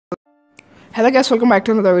Hello guys, welcome back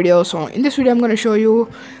to another video. So in this video I'm going to show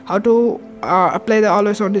you how to apply the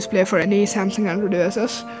always on display for any Samsung Android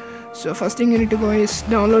devices. So first thing you need to go is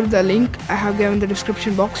download the link I have given in the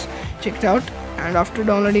description box. Check it out, and after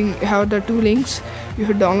downloading you have the two links. You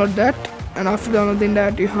should download that, and after downloading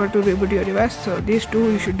that you have to reboot your device. So these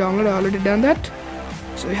two you should download. I already done that.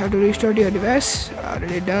 So you have to restart your device. I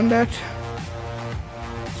already done that.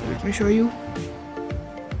 So let me show you.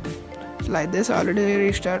 Like this, I already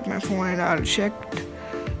restart my phone and I'll checked.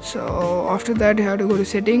 So after that you have to go to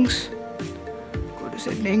settings,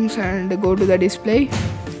 and go to the display,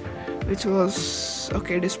 which was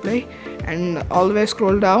okay, display, and always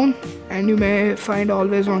scroll down and you may find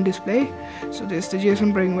always on display. So this is the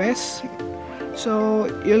JSON Bringways. So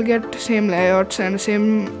you'll get same layouts and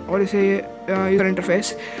same user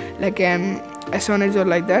interface like an S1 Edge or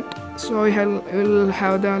like that. So you will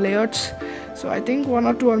have the layouts. So I think one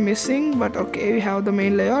or two are missing, but okay, we have the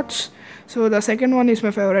main layouts. So the second one is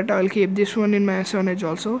my favorite. I will keep this one in my S1 Edge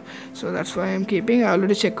also. So that's why I'm keeping. I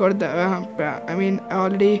already checked out the I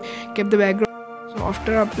already kept the background. So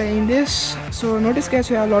after applying this, so notice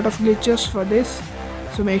guys, we have a lot of glitches for this.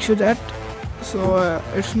 So make sure that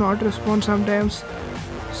it's not respond sometimes.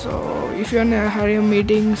 So if you're in a hurry of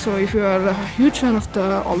meeting, so if you are a huge fan of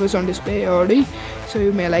the always on display already, so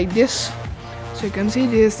you may like this. So you can see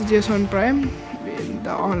this is the JSON Prime,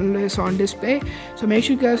 the always on display. So make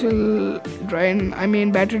sure you guys will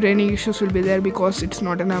battery draining issues will be there because it's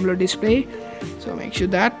not an AMOLED display. So make sure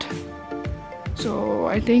that. So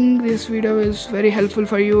I think this video is very helpful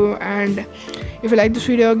for you, and if you like this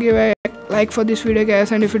video, give a like for this video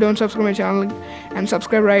guys, and if you don't subscribe my channel, and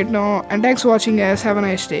subscribe right now. And thanks for watching guys, have a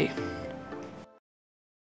nice day.